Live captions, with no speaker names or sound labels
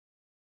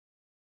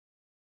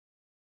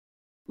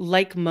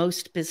like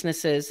most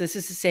businesses, this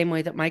is the same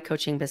way that my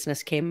coaching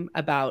business came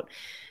about.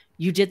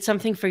 You did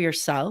something for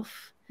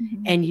yourself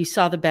Mhm. and you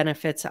saw the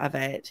benefits of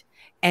it.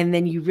 And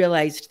then you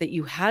realized that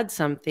you had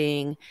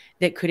something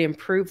that could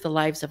improve the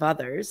lives of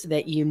others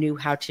that you knew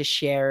how to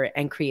share,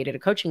 and created a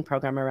coaching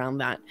program around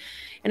that.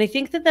 And I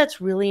think that that's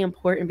really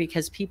important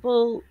because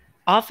people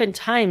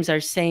oftentimes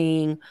are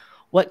saying,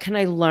 what can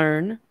I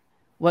learn?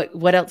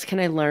 What else can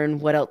I learn?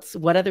 What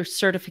other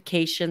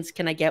certifications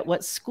can I get?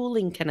 What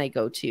schooling can I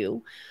go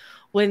to?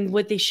 When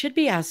what they should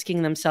be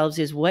asking themselves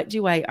is, what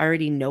do I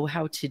already know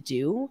how to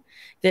do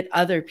that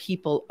other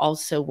people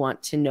also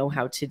want to know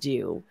how to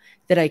do,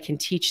 that I can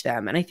teach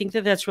them? And I think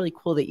that that's really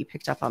cool that you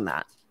picked up on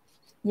that.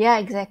 Yeah,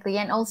 exactly.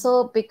 And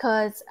also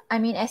because, I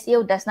mean,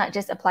 SEO does not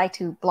just apply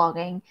to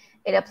blogging.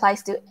 It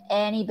applies to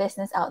any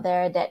business out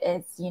there that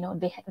is,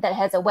 that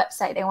has a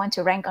website they want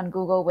to rank on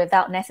Google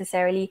without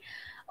necessarily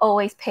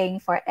always paying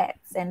for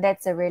ads. And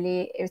it's a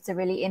really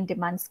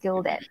in-demand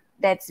skill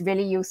that's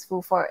really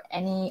useful for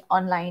any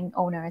online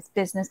owners,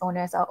 business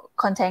owners, or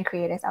content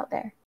creators out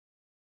there.